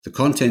The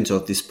content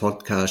of this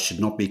podcast should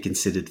not be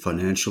considered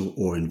financial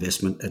or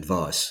investment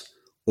advice.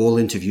 All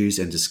interviews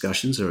and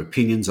discussions are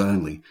opinions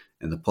only,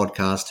 and the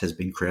podcast has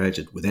been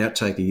created without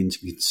taking into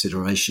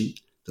consideration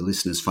the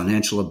listener's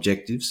financial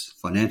objectives,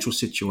 financial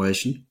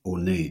situation, or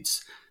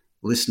needs.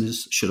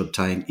 Listeners should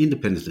obtain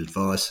independent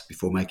advice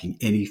before making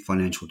any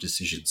financial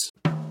decisions.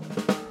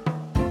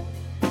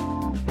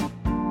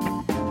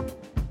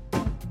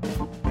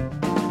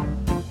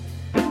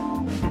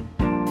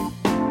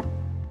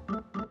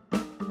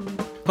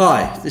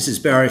 Hi, this is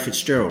Barry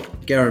Fitzgerald,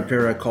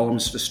 Garimpeiro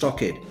columnist for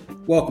Stockhead.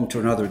 Welcome to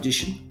another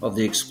edition of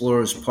the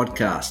Explorers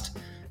podcast.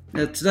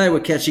 Now, today we're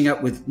catching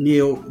up with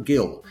Neil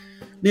Gill.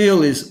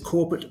 Neil is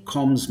Corporate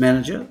Comms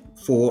Manager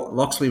for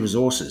Locksley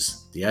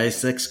Resources. The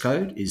ASX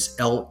code is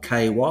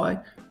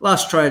LKY,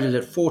 last traded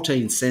at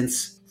 14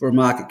 cents for a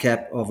market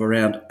cap of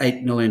around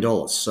 $8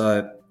 million.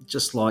 So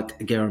just like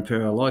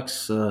Garimpeiro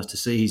likes to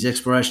see his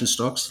exploration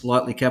stocks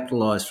lightly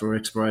capitalised for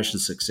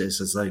exploration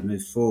success as they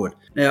move forward.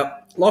 Now,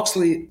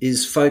 Locksley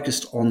is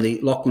focused on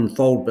the Lachlan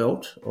Fold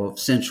Belt of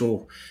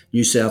central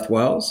New South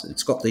Wales.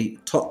 It's got the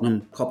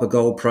Tottenham Copper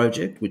Gold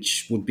Project,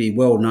 which would be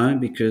well known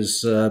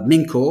because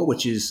Mincor,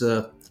 which is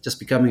just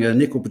becoming a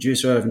nickel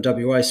producer over in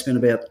WA, spent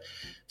about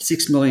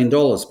 $6 million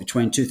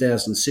between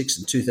 2006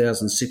 and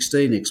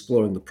 2016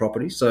 exploring the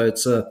property. So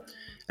it's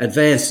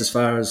advanced as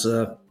far as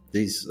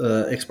these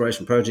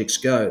exploration projects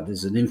go.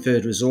 There's an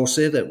inferred resource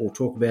there that we'll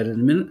talk about in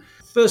a minute.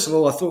 First of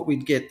all, I thought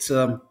we'd get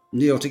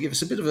Neil to give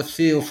us a bit of a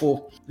feel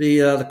for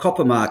the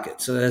copper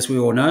market. So as we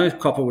all know,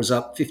 copper was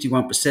up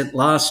 51%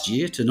 last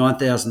year to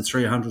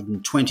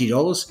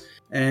 $9,320.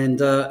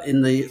 And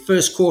in the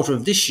first quarter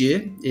of this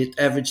year, it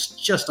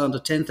averaged just under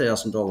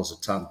 $10,000 a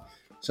tonne.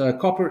 So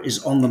copper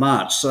is on the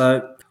march.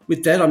 So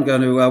with that, I'm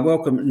going to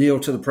welcome Neil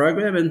to the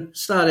program and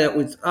start out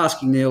with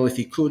asking Neil if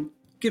he could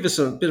give us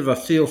a bit of a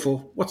feel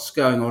for what's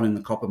going on in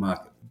the copper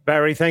market.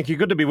 Barry, thank you.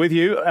 Good to be with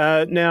you.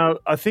 Now,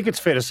 I think it's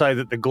fair to say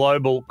that the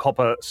global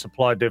copper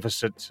supply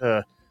deficit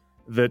that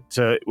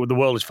the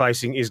world is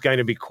facing is going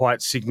to be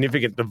quite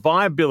significant. The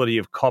viability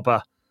of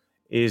copper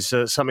is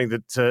something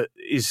that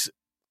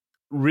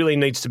really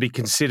needs to be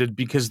considered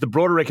because the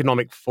broader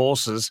economic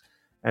forces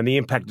and the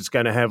impact it's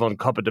going to have on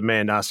copper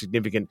demand are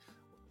significant.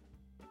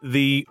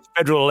 The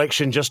federal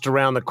election just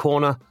around the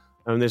corner,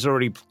 and there's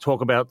already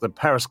talk about the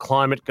Paris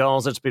climate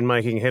goals that's been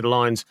making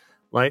headlines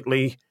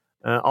lately.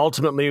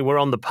 Ultimately, we're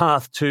on the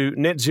path to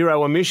net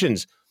zero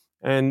emissions,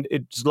 and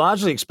it's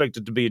largely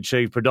expected to be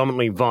achieved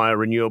predominantly via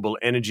renewable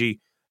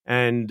energy.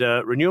 And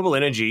renewable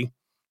energy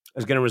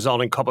is going to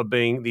result in copper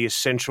being the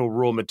essential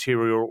raw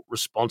material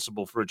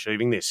responsible for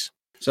achieving this.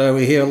 So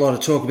we hear a lot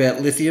of talk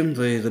about lithium,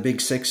 the big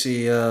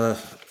sexy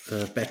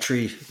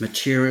battery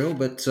material,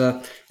 but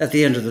at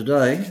the end of the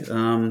day,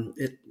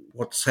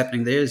 what's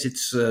happening there is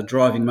it's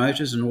driving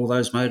motors, and all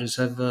those motors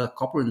have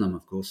copper in them,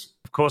 of course.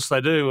 Of course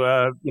they do.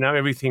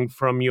 Everything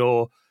from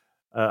your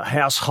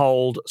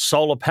household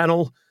solar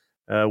panel,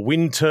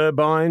 wind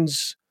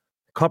turbines.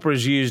 Copper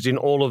is used in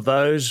all of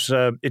those.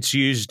 It's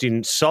used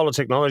in solar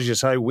technology,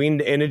 so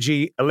wind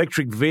energy,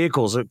 electric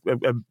vehicles. A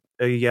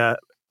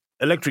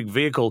electric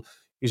vehicle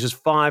uses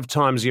 5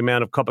 times the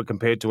amount of copper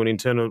compared to an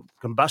internal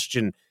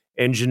combustion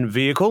engine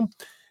vehicle.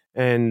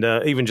 And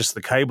even just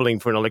the cabling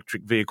for an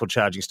electric vehicle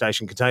charging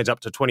station contains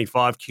up to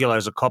 25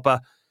 kilos of copper.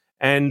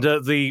 And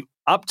the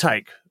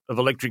uptake of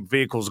electric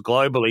vehicles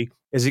globally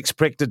is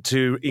expected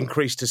to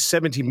increase to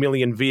 70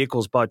 million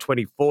vehicles by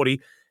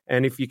 2040.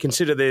 And if you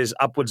consider there's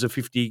upwards of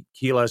 50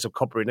 kilos of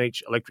copper in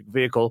each electric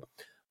vehicle,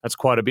 that's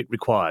quite a bit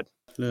required.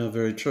 Yeah,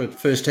 very true.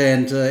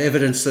 First-hand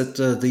evidence that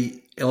the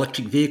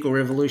electric vehicle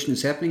revolution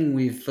is happening.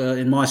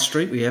 In my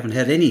street, we haven't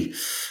had any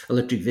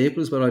electric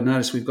vehicles, but I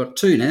noticed we've got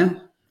 2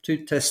 now. 2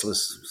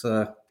 Teslas.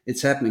 So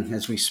it's happening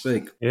as we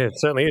speak. Yeah, it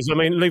certainly is. I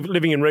mean,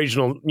 living in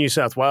regional New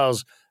South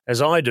Wales,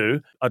 as I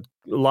do, I'd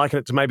liken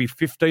it to maybe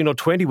 15 or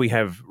 20 we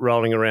have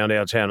rolling around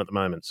our town at the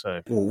moment.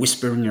 Or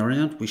whispering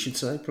around, we should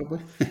say, probably.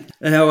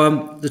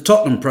 Now, the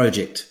Tottenham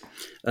project,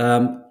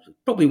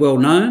 probably well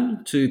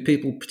known to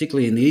people,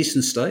 particularly in the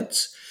eastern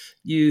states.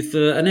 You've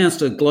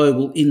announced a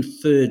global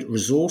inferred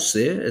resource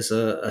there as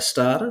a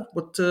starter.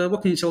 What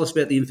can you tell us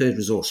about the inferred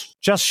resource?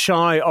 Just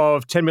shy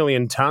of 10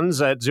 million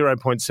tonnes at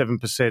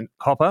 0.7%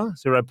 copper,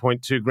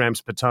 0.2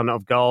 grams per tonne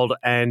of gold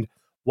and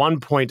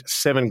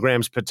 1.7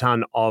 grams per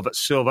tonne of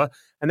silver.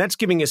 And that's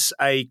giving us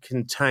a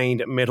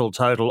contained metal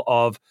total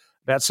of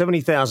about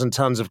 70,000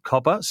 tonnes of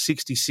copper,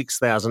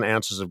 66,000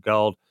 ounces of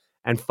gold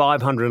and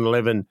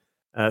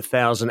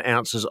 511,000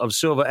 ounces of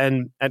silver.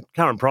 And at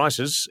current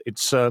prices,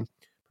 it's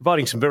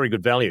providing some very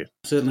good value.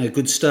 Certainly a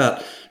good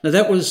start. Now,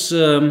 that was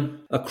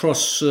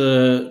across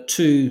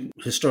 2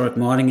 historic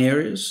mining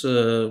areas,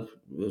 2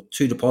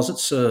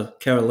 deposits,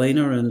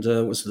 Carolina and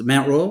was it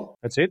Mount Royal?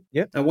 That's it,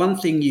 yeah. Now, one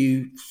thing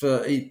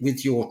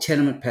with your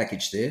tenement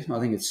package there, I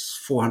think it's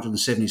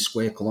 470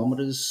 square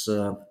kilometres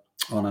on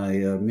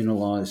a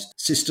mineralised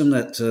system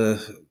that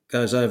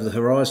goes over the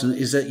horizon,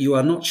 is that you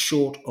are not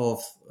short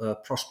of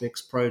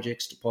prospects,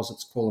 projects,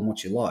 deposits, call them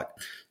what you like.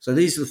 So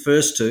these are the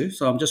first 2.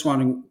 So I'm just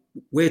wondering,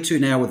 where to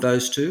now with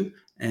those 2,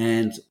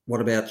 And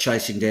what about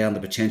chasing down the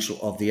potential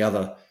of the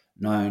other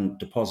known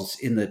deposits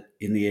in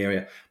the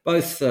area,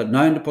 both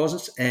known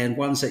deposits and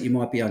ones that you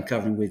might be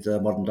uncovering with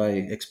modern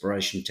day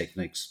exploration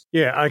techniques?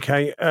 Yeah,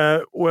 okay.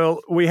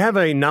 Well, we have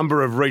a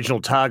number of regional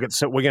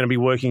targets that we're going to be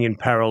working in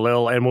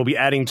parallel, and we'll be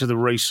adding to the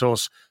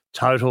resource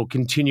total,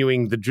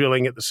 continuing the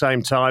drilling at the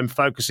same time,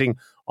 focusing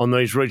on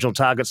these regional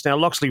targets. Now,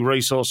 Locksley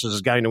Resources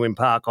is going to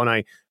embark on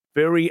a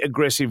very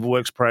aggressive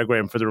works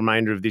program for the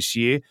remainder of this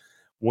year.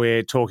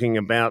 We're talking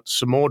about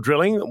some more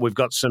drilling. We've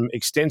got some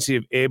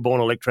extensive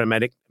airborne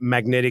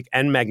electromagnetic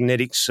and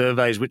magnetic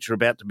surveys which are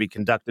about to be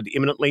conducted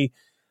imminently.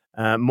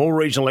 More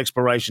regional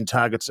exploration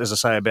targets, as I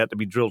say, about to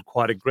be drilled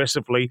quite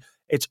aggressively.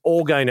 It's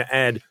all going to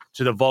add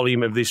to the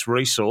volume of this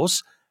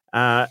resource.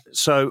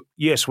 So,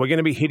 yes, we're going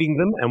to be hitting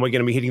them, and we're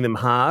going to be hitting them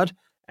hard,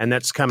 and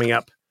that's coming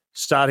up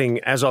starting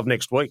as of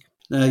next week.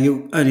 Now,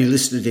 you only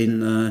listed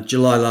in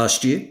July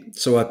last year,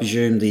 so I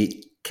presume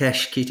the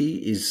cash kitty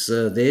is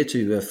there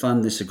to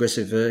fund this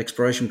aggressive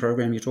exploration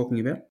program you're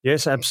talking about?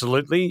 Yes,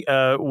 absolutely.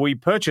 We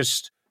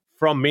purchased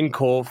from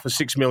Mincor for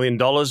 $6 million.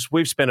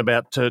 We've spent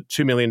about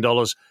 $2 million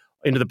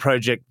into the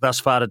project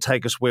thus far to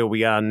take us where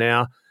we are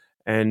now.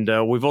 And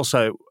we've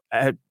also,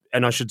 and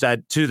I should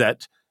add to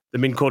that, the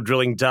Mincor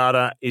drilling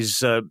data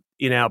is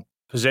in our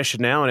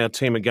possession now, and our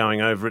team are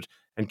going over it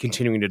and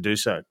continuing to do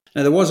so.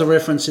 Now, there was a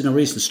reference in a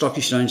recent stock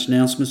exchange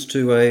announcements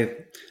to a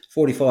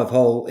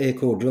 45-hole air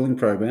core drilling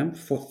program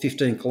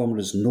 15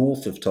 kilometres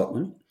north of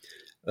Tottenham.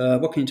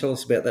 What can you tell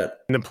us about that?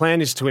 And the plan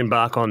is to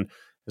embark on,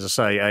 as I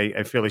say,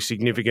 a fairly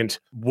significant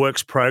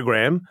works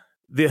program.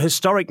 The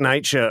historic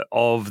nature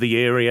of the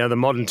area, the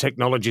modern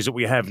technologies that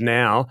we have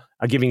now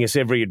are giving us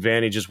every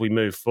advantage as we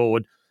move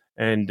forward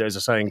and, as I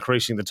say,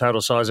 increasing the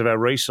total size of our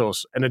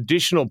resource. An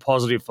additional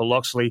positive for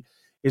Locksley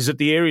is that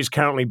the area is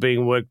currently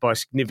being worked by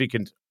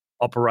significant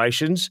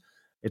operations.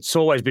 It's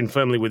always been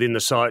firmly within the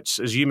sights,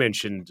 as you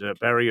mentioned,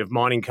 Barry, of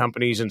mining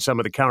companies, and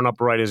some of the current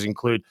operators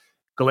include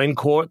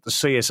Glencore at the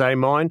CSA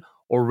mine,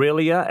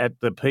 Aurelia at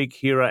the Peak,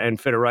 Hera and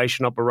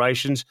Federation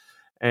operations,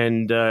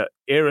 and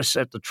Eris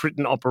at the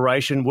Triton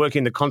operation,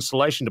 working the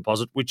Constellation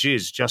deposit, which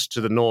is just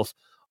to the north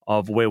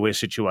of where we're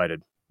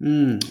situated.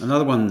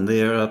 Another one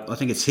there, I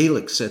think it's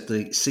Helix at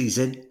the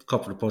CZ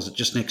copper deposit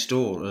just next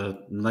door.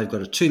 And they've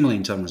got a 2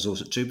 million tonne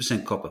resource at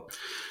 2% copper.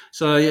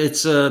 So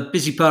it's a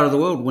busy part of the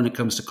world when it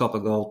comes to copper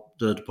gold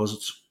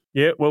deposits.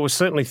 Yeah, well, we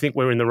certainly think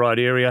we're in the right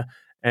area.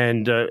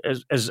 And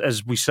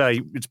as we say,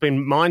 it's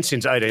been mined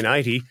since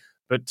 1880,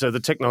 but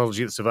the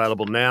technology that's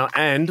available now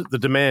and the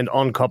demand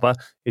on copper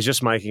is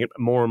just making it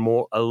more and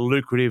more a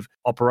lucrative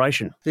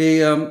operation.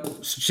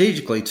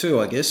 Strategically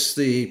too, I guess,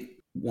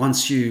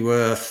 once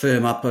you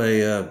firm up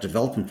a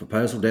development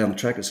proposal down the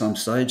track at some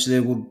stage,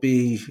 there would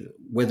be,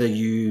 whether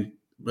you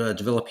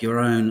develop your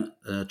own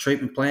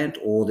treatment plant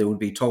or there would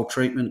be toll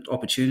treatment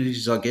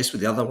opportunities, I guess,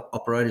 with the other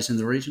operators in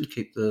the region,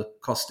 keep the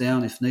costs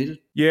down if needed.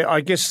 Yeah, I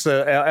guess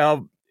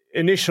our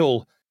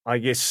initial,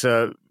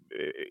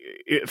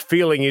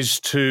 feeling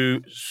is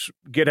to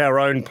get our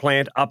own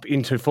plant up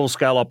into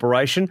full-scale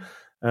operation,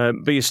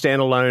 be a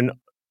standalone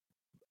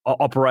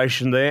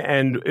operation there,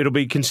 and it'll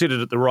be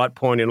considered at the right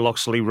point in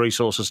Locksley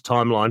Resources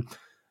timeline.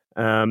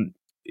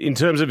 In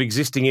terms of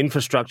existing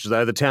infrastructure,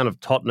 though, the town of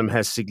Tottenham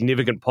has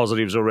significant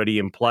positives already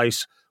in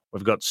place.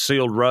 We've got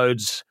sealed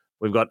roads.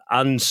 We've got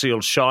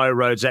unsealed shire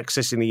roads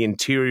accessing the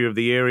interior of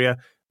the area.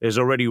 There's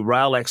already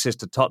rail access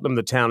to Tottenham.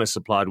 The town is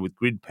supplied with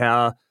grid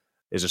power.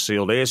 There's a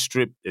sealed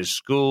airstrip. There's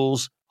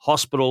schools,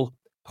 hospital,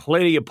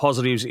 plenty of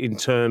positives in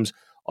terms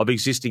of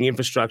existing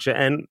infrastructure.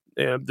 And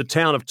the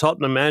town of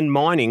Tottenham and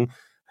mining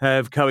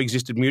have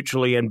coexisted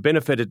mutually and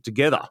benefited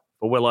together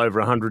for well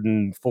over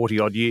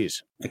 140-odd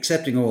years.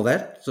 Accepting all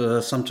that,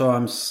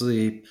 sometimes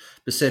the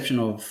perception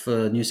of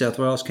New South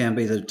Wales can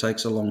be that it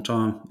takes a long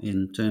time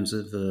in terms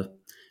of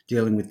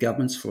dealing with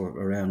governments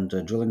around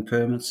drilling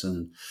permits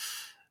and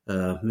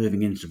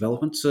moving into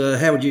development.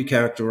 How would you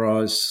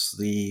characterise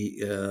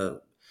the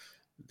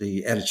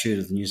attitude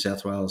of the New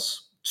South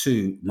Wales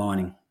to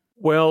mining?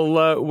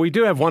 Well, we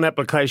do have one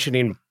application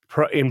in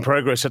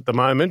progress at the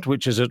moment,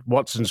 which is at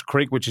Watson's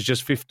Creek, which is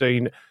just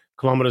 15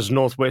 kilometres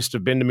northwest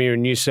of Bendemeer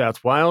in New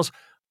South Wales.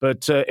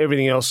 But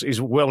everything else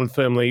is well and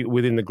firmly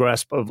within the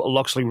grasp of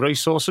Locksley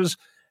Resources.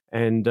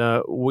 And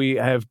we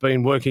have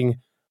been working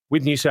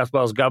with New South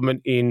Wales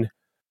government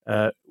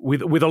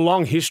with a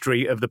long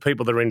history of the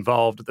people that are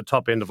involved at the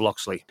top end of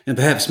Locksley. And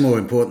perhaps more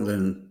important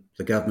than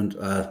the government,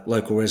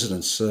 local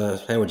residents.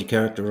 How would you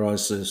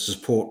characterise the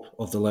support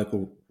of the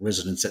local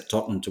residents at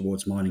Tottenham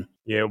towards mining?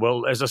 Yeah,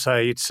 well, as I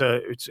say,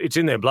 it's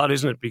in their blood,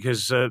 isn't it?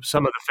 Because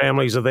some of the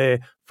families are there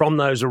from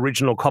those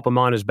original copper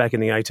miners back in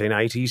the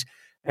 1880s,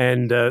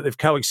 and they've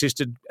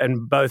coexisted,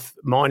 and both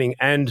mining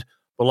and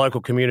the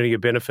local community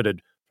have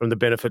benefited from the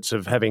benefits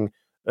of having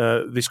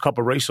this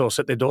copper resource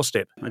at their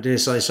doorstep. I dare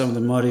say some of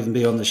them might even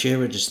be on the share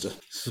register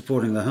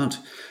supporting the hunt.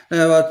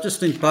 Now,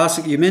 just in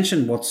passing, you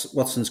mentioned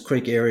Watson's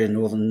Creek area in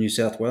northern New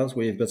South Wales,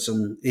 where you've got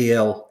some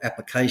EL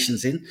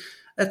applications in.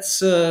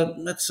 That's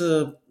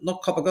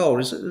not copper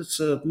gold, is it? It's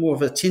more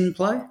of a tin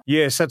play.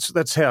 Yes,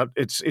 that's how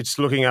it's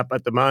looking up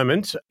at the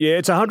moment. Yeah,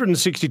 it's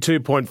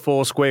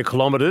 162.4 square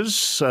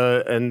kilometres,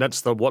 and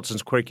that's the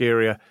Watsons Creek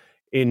area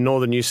in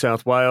northern New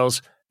South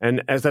Wales.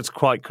 And as that's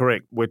quite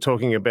correct, we're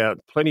talking about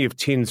plenty of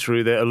tin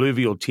through there,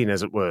 alluvial tin,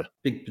 as it were.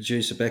 Big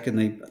producer back in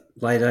the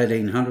late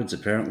 1800s,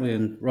 apparently,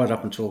 and right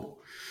up until,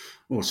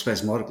 well,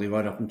 spasmodically,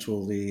 right up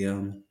until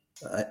the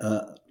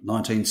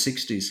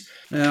 1960s.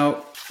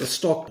 Now, the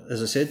stock,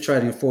 as I said,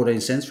 trading at 14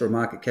 cents for a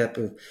market cap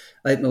of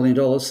 $8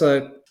 million.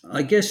 So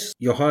I guess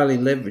you're highly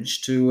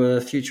leveraged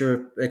to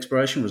future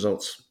exploration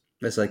results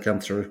as they come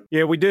through.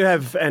 Yeah, we do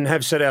have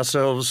set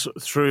ourselves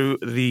through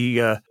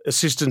the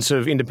assistance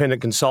of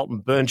independent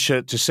consultant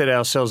Burnshirt to set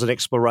ourselves an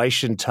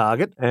exploration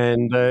target,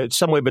 and it's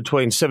somewhere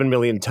between 7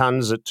 million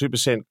tonnes at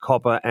 2%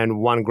 copper and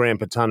 1 gram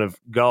per tonne of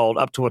gold,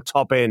 up to a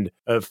top end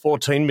of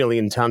 14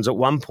 million tonnes at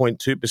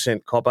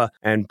 1.2% copper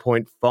and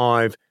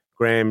 0.5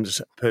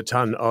 grams per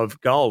tonne of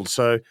gold.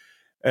 So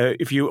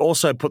if you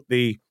also put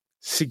the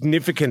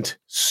significant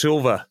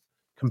silver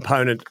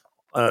component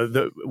of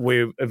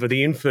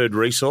the inferred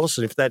resource,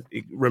 and if that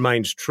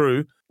remains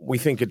true, we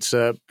think it's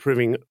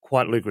proving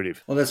quite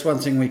lucrative. Well, that's one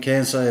thing we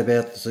can say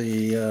about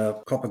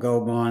the copper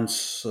gold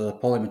mines,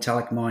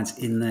 polymetallic mines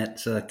in that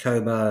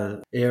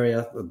Cobar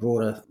area, a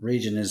broader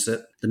region, is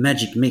that the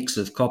magic mix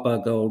of copper,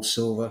 gold,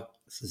 silver,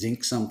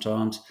 zinc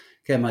sometimes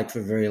can make for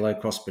very low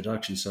cost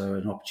production, so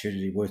an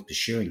opportunity worth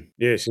pursuing.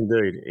 Yes,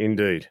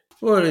 indeed.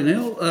 All right,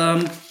 Neil.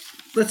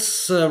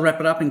 Let's wrap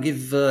it up and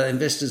give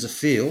investors a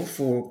feel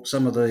for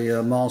some of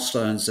the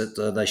milestones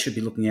that they should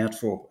be looking out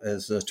for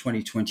as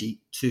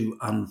 2022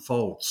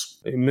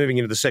 unfolds. Moving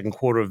into the second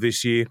quarter of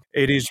this year,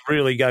 it is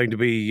really going to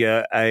be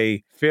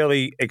a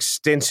fairly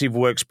extensive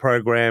works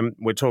program.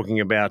 We're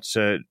talking about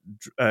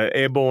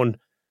airborne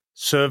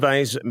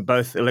surveys,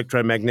 both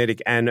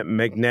electromagnetic and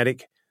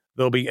magnetic.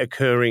 They'll be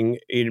occurring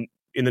in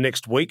the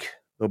next week.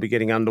 They'll be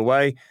getting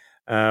underway.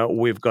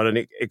 We've got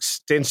an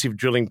extensive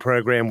drilling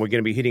program. We're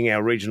going to be hitting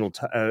our regional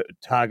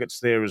targets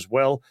there as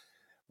well.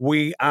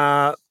 We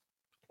are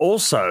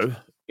also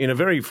in a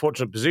very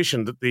fortunate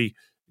position that the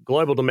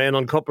global demand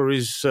on copper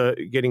is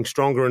getting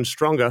stronger and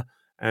stronger,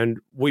 and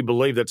we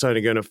believe that's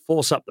only going to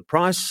force up the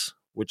price,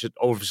 which it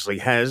obviously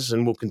has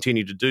and will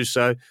continue to do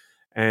so,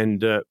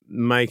 and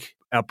make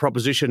our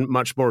proposition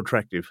much more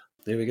attractive.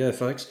 There we go,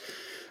 folks.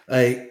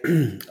 A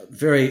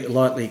very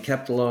lightly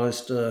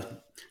capitalised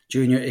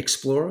junior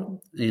explorer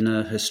in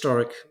a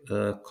historic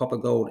copper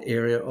gold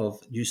area of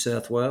New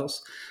South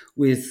Wales,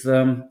 with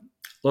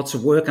lots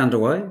of work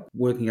underway,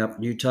 working up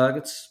new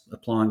targets,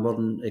 applying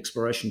modern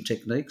exploration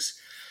techniques,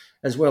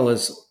 as well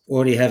as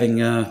already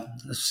having a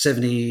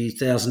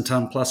 70,000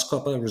 tonne plus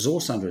copper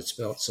resource under its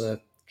belt. So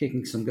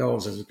kicking some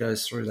goals as it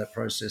goes through that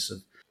process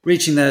of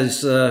reaching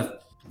those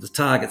the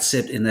target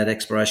set in that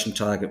exploration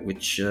target,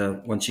 which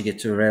once you get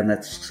to around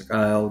that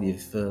scale,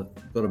 you've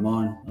got a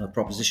mine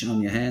proposition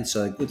on your hands.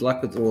 So good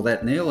luck with all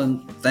that, Neil,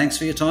 and thanks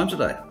for your time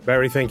today.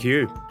 Barry, thank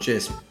you.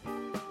 Cheers.